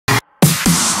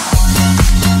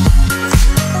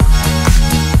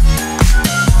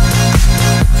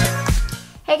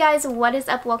guys, what is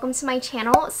up? Welcome to my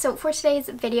channel. So for today's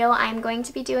video, I'm going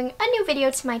to be doing a new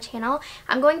video to my channel.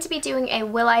 I'm going to be doing a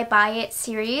Will I Buy It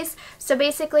series. So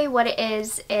basically what it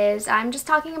is I'm just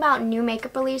talking about new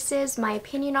makeup releases, my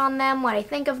opinion on them, what I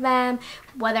think of them,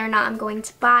 whether or not I'm going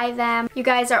to buy them. You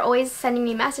guys are always sending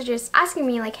me messages asking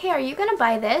me like, hey, are you gonna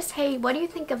buy this? Hey, what do you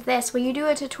think of this? Will you do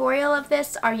a tutorial of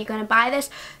this? Are you gonna buy this?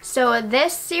 So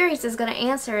this series is gonna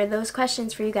answer those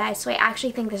questions for you guys. So I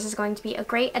actually think this is going to be a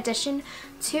great addition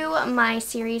to my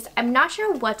series. I'm not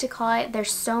sure what to call it.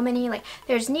 There's so many, like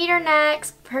there's Need or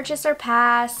Next, Purchase or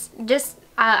Pass, just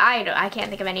I can't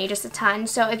think of any, just a ton.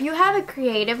 So if you have a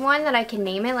creative one that I can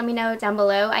name it, let me know down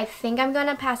below. I think I'm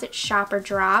gonna pass it shop or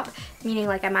drop, meaning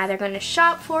like I'm either gonna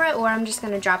shop for it or I'm just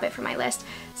gonna drop it from my list.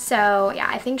 So yeah,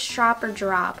 I think shop or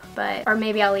drop, or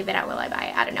maybe I'll leave it at Will I Buy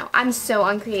It. I don't know. I'm so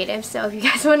uncreative, so if you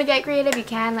guys want to get creative, you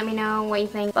can. Let me know what you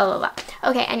think, blah, blah, blah.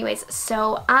 Okay, anyways,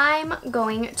 so I'm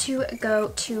going to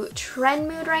go to Trend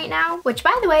Mood right now, which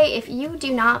by the way, if you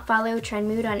do not follow Trend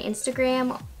Mood on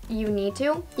Instagram, you need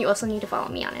to. You also need to follow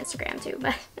me on Instagram too.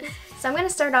 But so I'm going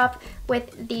to start off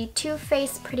with the Too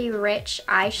Faced Pretty Rich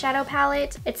eyeshadow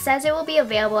palette. It says it will be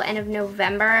available end of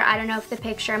November. I don't know if the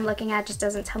picture I'm looking at just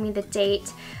doesn't tell me the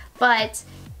date, but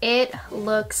it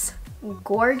looks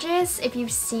gorgeous. If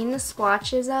you've seen the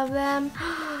swatches of them,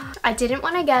 I didn't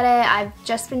want to get it. I've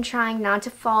just been trying not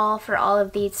to fall for all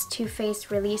of these Too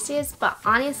Faced releases, but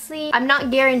honestly, I'm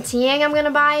not guaranteeing I'm gonna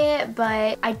buy it,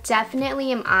 but I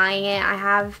definitely am eyeing it. I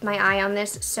have my eye on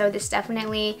this, so this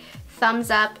definitely thumbs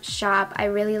up, shop. I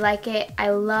really like it. I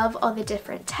love all the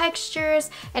different textures,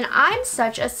 and I'm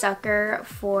such a sucker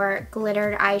for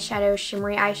glittered eyeshadows,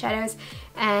 shimmery eyeshadows,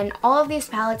 and all of these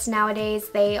palettes nowadays,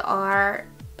 they are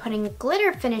putting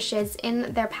glitter finishes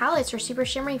in their palettes or super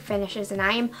shimmery finishes, and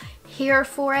I am here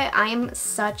for it. I am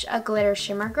such a glitter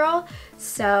shimmer girl,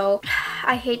 so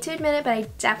I hate to admit it, but I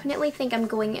definitely think I'm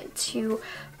going to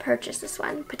purchase this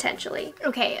one, potentially.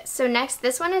 Okay, so next,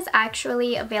 this one is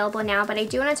actually available now, but I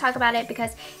do want to talk about it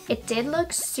because it did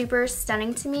look super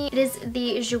stunning to me. It is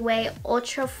the Jouer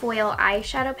Ultra Foil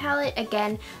Eyeshadow Palette.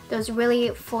 Again, those really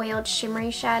foiled shimmery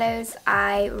shadows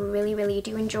I really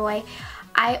do enjoy.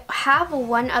 I have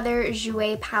one other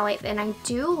Jouer palette and I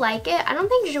do like it. I don't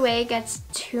think Jouer gets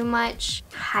too much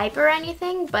hype or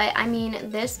anything, but I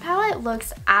mean, this palette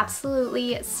looks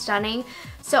absolutely stunning.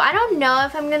 So I don't know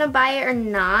if I'm gonna buy it or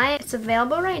not. It's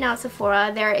available right now at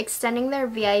Sephora. They're extending their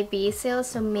VIB sale,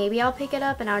 so maybe I'll pick it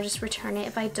up and I'll just return it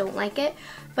if I don't like it.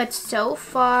 But so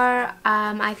far,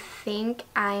 I think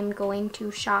I'm going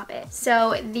to shop it.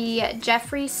 So the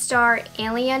Jeffree Star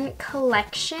Alien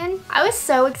Collection. I was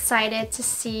so excited to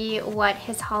see what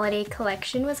his holiday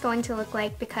collection was going to look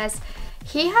like because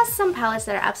he has some palettes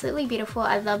that are absolutely beautiful.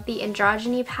 I love the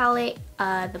Androgyny palette,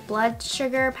 the Blood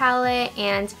Sugar palette,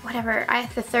 and whatever,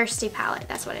 the Thirsty palette,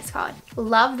 that's what it's called.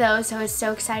 Love those, so I was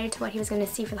so excited to what he was going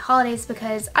to see for the holidays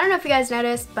because I don't know if you guys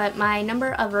noticed, but my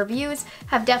number of reviews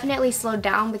have definitely slowed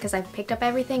down because I've picked up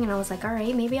everything and I was like,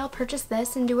 alright, maybe I'll purchase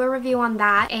this and do a review on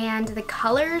that. And the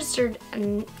colors are,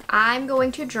 I'm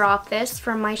going to drop this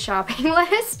from my shopping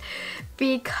list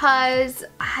because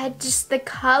the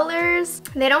colors,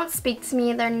 they don't speak to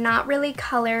me. They're not really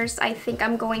colors I think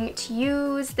I'm going to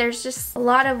use. There's just a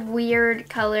lot of weird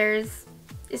colors.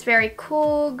 It's very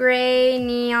cool, gray,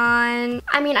 neon.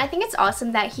 I mean, I think it's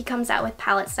awesome that he comes out with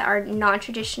palettes that are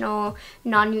non-traditional,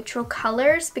 non-neutral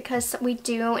colors because we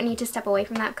do need to step away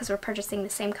from that because we're purchasing the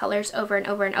same colors over and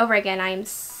over and over again. I am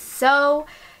so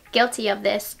guilty of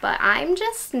this, but I'm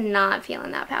just not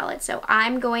feeling that palette, so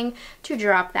I'm going to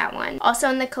drop that one. Also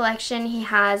in the collection, he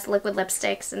has liquid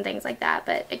lipsticks and things like that,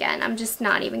 but again, I'm just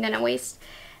not even gonna waste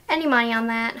any money on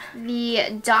that.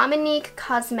 The Dominique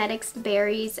Cosmetics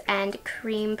Berries and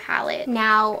Cream palette.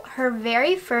 Now, her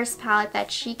very first palette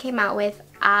that she came out with,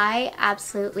 I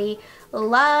absolutely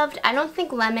loved. I don't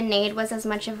think Lemonade was as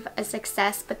much of a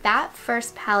success, but that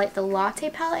first palette, the Latte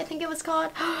palette I think it was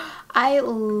called, I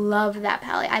love that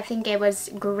palette. I think it was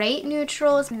great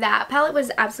neutrals. That palette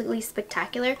was absolutely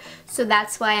spectacular, so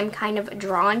that's why I'm kind of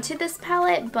drawn to this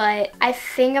palette, but I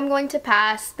think I'm going to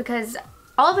pass because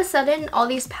all of a sudden, all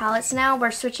these palettes now,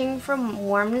 we're switching from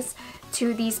warms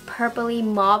to these purpley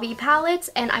mauve-y palettes,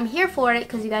 and I'm here for it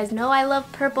because you guys know I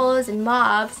love purples and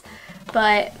mauves,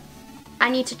 but I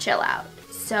need to chill out.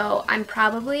 So I'm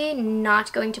probably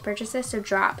not going to purchase this or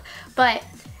drop. But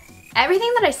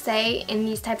Everything that I say in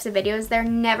these types of videos, they're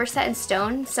never set in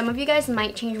stone. Some of you guys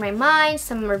might change my mind,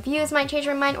 some reviews might change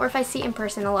my mind, or if I see it in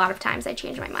person, a lot of times I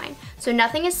change my mind. So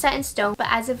nothing is set in stone, but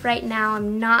as of right now,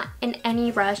 I'm not in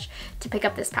any rush to pick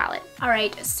up this palette.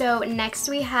 Alright, so next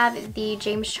we have the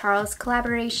James Charles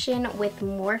collaboration with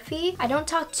Morphe. I don't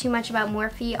talk too much about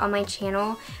Morphe on my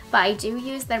channel, but I do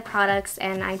use their products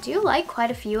and I do like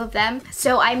quite a few of them.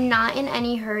 So I'm not in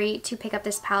any hurry to pick up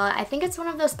this palette. I think it's one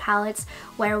of those palettes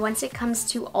where once it comes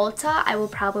to Ulta, I will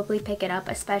probably pick it up,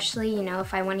 especially, you know,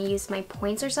 if I want to use my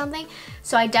points or something.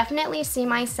 So I definitely see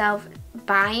myself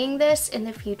buying this in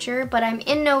the future, but I'm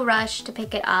in no rush to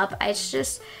pick it up. It's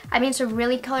just, I mean, it's a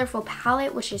really colorful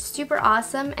palette, which is super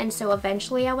awesome, and so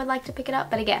eventually I would like to pick it up,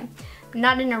 but again, I'm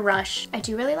not in a rush. I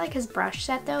do really like his brush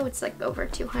set though. It's like over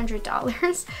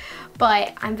 $200,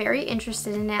 but I'm very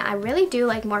interested in it. I really do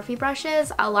like Morphe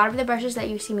brushes. A lot of the brushes that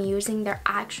you see me using, they're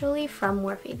actually from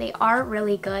Morphe. They are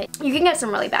really good. You can get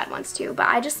some really bad ones too, but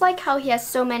I just like how he has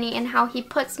so many and how he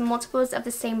puts multiples of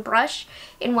the same brush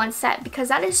in one set, because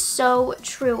that is so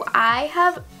true. I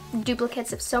have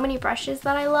duplicates of so many brushes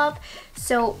that I love,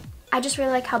 so I just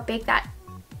really like how big that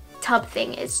tub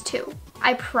thing is too.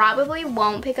 I probably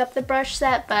won't pick up the brush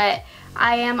set, but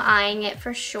I am eyeing it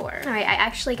for sure. Alright, I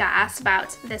actually got asked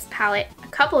about this palette a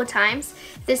couple of times.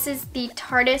 This is the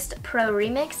Tarteist Pro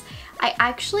Remix. I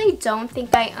actually don't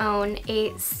think I own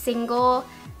a single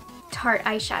Tarte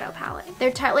eyeshadow palette.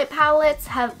 Their Tarte lip palettes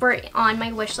were on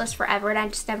my wish list forever, and I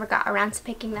just never got around to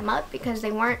picking them up because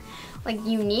they weren't like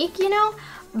unique, you know?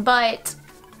 But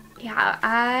yeah,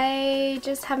 I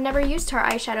just have never used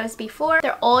Tarte eyeshadows before.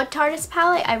 Their old Tarteist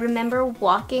palette, I remember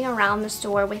walking around the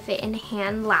store with it in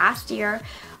hand last year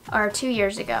or 2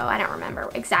 years ago. I don't remember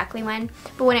exactly when,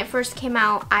 but when it first came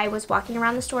out, I was walking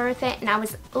around the store with it and I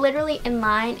was literally in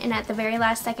line, and at the very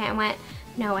last second I went,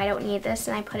 no, I don't need this,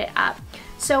 and I put it up.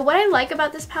 So what I like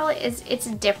about this palette is it's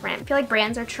different. I feel like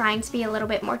brands are trying to be a little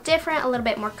bit more different, a little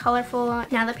bit more colorful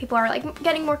now that people are like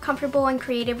getting more comfortable and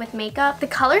creative with makeup. The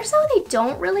colors though, they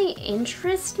don't really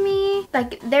interest me.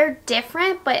 Like, they're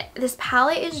different, but this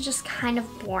palette is just kind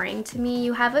of boring to me.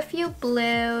 You have a few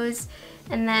blues,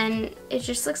 and then it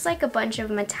just looks like a bunch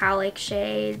of metallic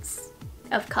shades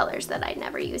of colors that I'd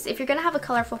never use. If you're gonna have a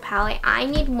colorful palette, I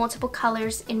need multiple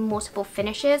colors in multiple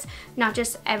finishes, not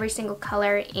just every single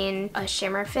color in a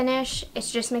shimmer finish. It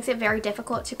just makes it very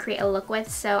difficult to create a look with,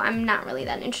 so I'm not really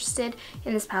that interested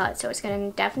in this palette, so it's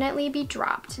gonna definitely be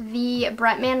dropped. The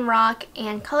Bretman Rock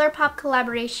and Colourpop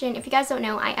collaboration, if you guys don't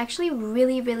know, I actually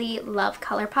really love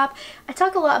Colourpop. I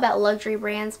talk a lot about luxury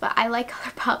brands, but I like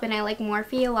Colourpop and I like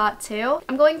Morphe a lot too.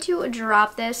 I'm going to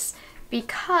drop this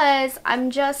because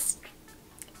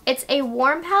it's a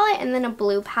warm palette and then a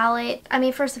blue palette. I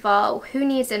mean, first of all, who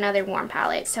needs another warm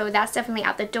palette? So that's definitely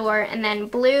out the door. And then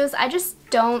blues, I just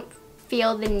don't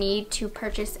feel the need to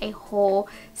purchase a whole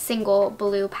single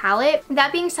blue palette.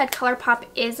 That being said, Colourpop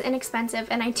is inexpensive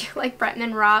and I do like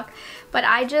Bretman Rock, but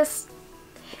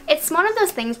it's one of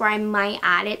those things where I might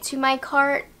add it to my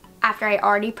cart after I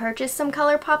already purchased some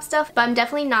Colourpop stuff, but I'm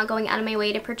definitely not going out of my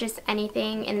way to purchase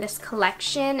anything in this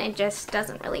collection. It just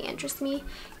doesn't really interest me,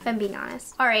 if I'm being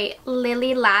honest. Alright,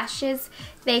 Lilly lashes.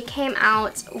 They came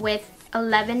out with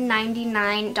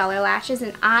 $11.99 lashes,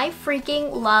 and I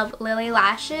freaking love Lilly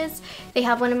lashes. They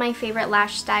have one of my favorite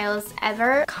lash styles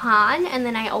ever, Con, and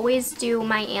then I always do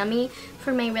Miami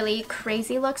for my really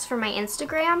crazy looks for my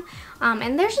Instagram.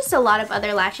 And there's just a lot of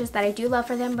other lashes that I do love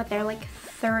for them, but they're like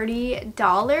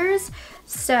 $30.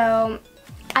 So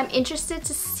I'm interested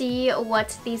to see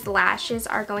what these lashes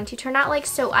are going to turn out like.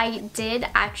 So I did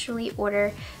actually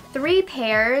order 3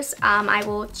 pairs. I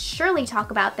will surely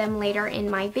talk about them later in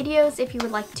my videos if you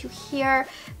would like to hear.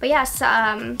 But yes,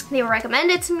 they were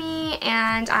recommended to me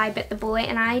and I bit the bullet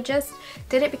and I just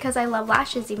did it because I love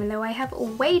lashes, even though I have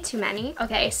way too many.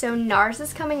 Okay, so NARS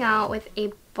is coming out with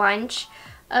a bunch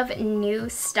of new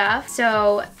stuff.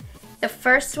 So the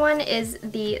first one is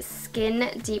the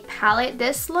Skin Deep palette.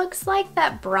 This looks like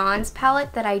that bronze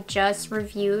palette that I just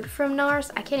reviewed from NARS.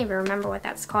 I can't even remember what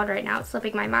that's called right now. It's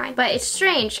slipping my mind. But it's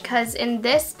strange because in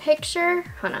this picture,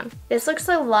 hold on, this looks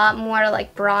a lot more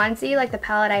like bronzy, like the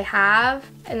palette I have.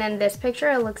 And then this picture,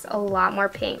 it looks a lot more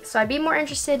pink. So I'd be more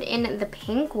interested in the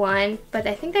pink one, but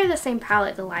I think they're the same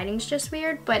palette. The lighting's just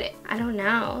weird, but I don't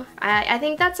know. I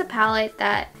think that's a palette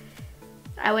that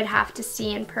I would have to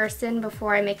see in person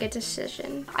before I make a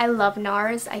decision. I love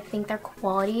NARS. I think their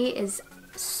quality is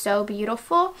so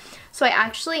beautiful. So I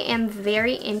actually am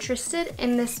very interested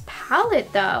in this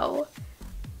palette though.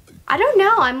 I don't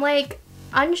know. I'm like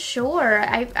unsure.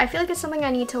 I feel like it's something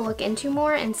I need to look into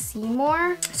more and see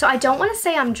more. So I don't want to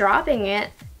say I'm dropping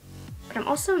it, but I'm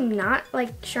also not like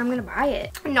sure I'm gonna buy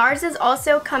it. NARS is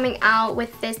also coming out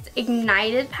with this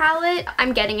Ignited palette.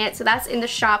 I'm getting it, so that's in the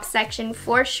shop section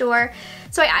for sure.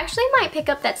 So I actually might pick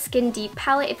up that Skin Deep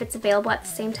palette if it's available at the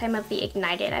same time of the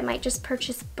Ignited. I might just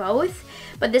purchase both,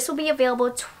 but this will be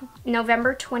available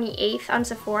November 28th on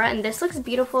Sephora, and this looks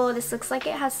beautiful. This looks like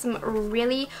it has some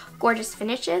really gorgeous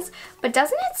finishes, but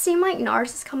doesn't it seem like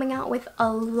NARS is coming out with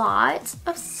a lot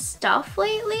of stuff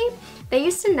lately? They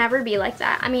used to never be like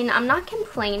that. I mean, I'm not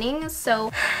complaining,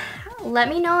 so let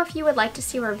me know if you would like to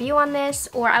see a review on this,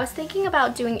 or I was thinking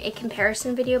about doing a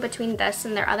comparison video between this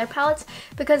and their other palettes,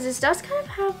 because this does kind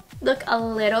of look a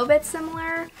little bit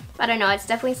similar. I don't know, it's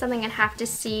definitely something I'd have to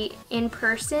see in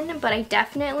person, but I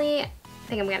definitely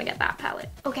think I'm gonna get that palette.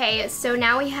 Okay, so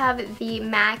now we have the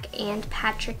MAC and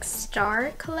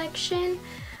PatrickStarr collection.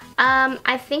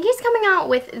 I think he's coming out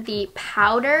with the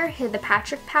powder, the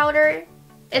Patrick powder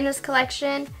in this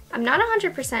collection. I'm not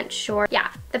 100% sure.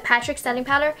 Yeah, the Patrick setting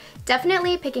powder.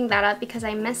 Definitely picking that up because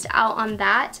I missed out on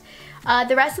that.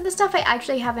 The rest of the stuff I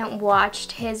actually haven't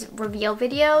watched his reveal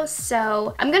video,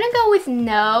 so I'm gonna go with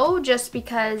no, just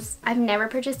because I've never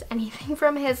purchased anything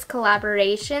from his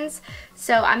collaborations.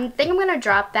 So I think I'm gonna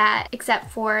drop that,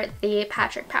 except for the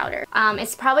Patrick powder.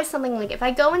 It's probably something like if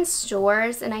I go in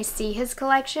stores and I see his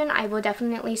collection, I will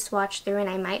definitely swatch through and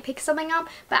I might pick something up.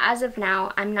 But as of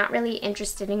now, I'm not really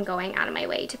interested in going out of my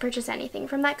way to purchase anything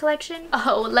from that collection.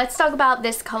 Oh, let's talk about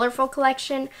this colorful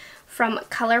collection from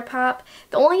Colourpop.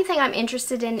 The only thing I'm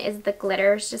interested in is the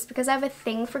glitters, just because I have a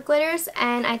thing for glitters,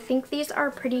 and I think these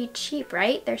are pretty cheap,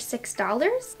 right? They're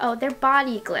 $6. Oh, they're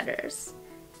body glitters.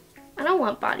 I don't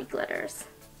want body glitters.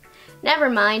 Never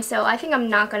mind, so I think I'm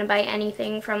not gonna buy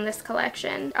anything from this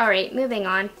collection. Alright, moving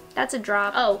on. That's a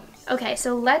drop. Oh, okay,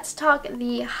 so let's talk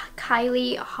the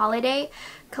Kylie Holiday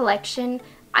collection.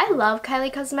 I love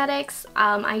Kylie Cosmetics.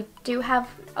 I do have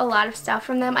a lot of stuff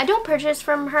from them. I don't purchase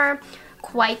from her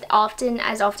quite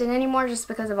as often anymore, just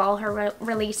because of all her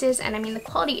releases, and I mean the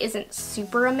quality isn't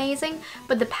super amazing,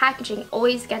 but the packaging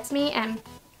always gets me, and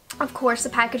of course the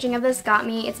packaging of this got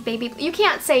me. It's baby. You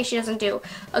can't say she doesn't do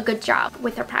a good job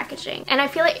with her packaging, and I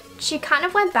feel like she kind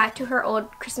of went back to her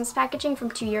old Christmas packaging from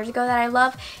 2 years ago that I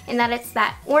love, in that it's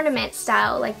that ornament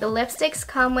style. Like the lipsticks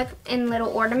come in little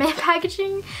ornament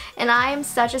packaging, and I am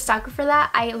such a sucker for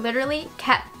that. I literally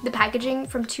kept the packaging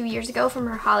from 2 years ago from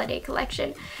her holiday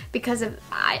collection because of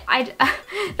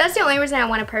that's the only reason I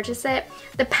want to purchase it.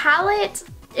 The palette,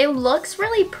 it looks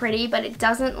really pretty, but it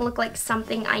doesn't look like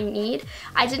something I need.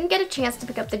 I didn't get a chance to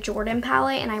pick up the Jordan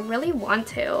palette, and I really want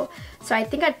to. So I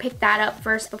think I'd pick that up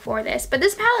first before this. But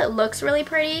this palette looks really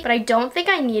pretty, but I don't think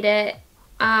I need it.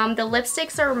 The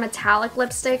lipsticks are metallic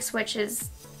lipsticks, which is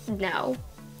no.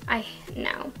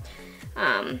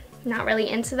 Not really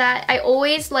into that. I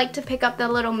always like to pick up the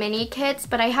little mini kits,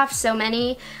 but I have so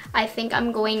many, I think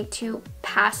I'm going to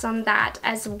pass on that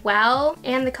as well.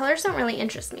 And the colors don't really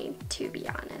interest me, to be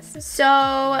honest.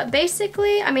 So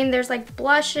basically, I mean, there's like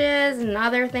blushes and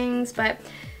other things, but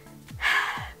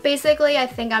basically, I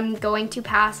think I'm going to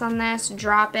pass on this,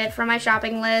 drop it from my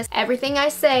shopping list. Everything I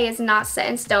say is not set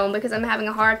in stone because I'm having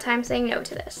a hard time saying no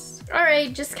to this.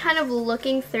 Alright, just kind of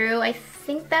looking through, I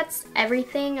think that's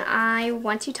everything I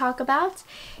want to talk about.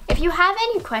 If you have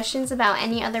any questions about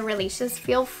any other releases,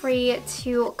 feel free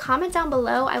to comment down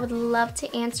below. I would love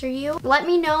to answer you. Let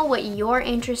me know what you're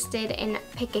interested in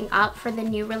picking up for the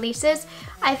new releases.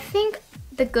 I think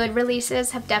the good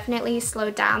releases have definitely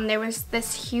slowed down. There was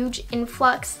this huge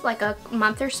influx like a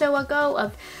month or so ago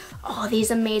of all these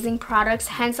amazing products,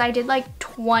 hence I did like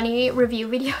 20 review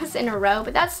videos in a row,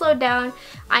 but that slowed down.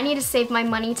 I need to save my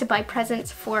money to buy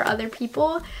presents for other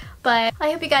people, but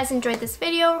I hope you guys enjoyed this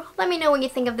video. Let me know what you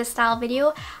think of this style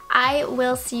video. I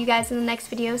will see you guys in the next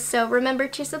video, so remember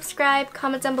to subscribe,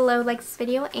 comment down below, like this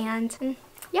video, and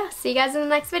yeah, see you guys in the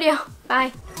next video.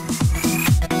 Bye.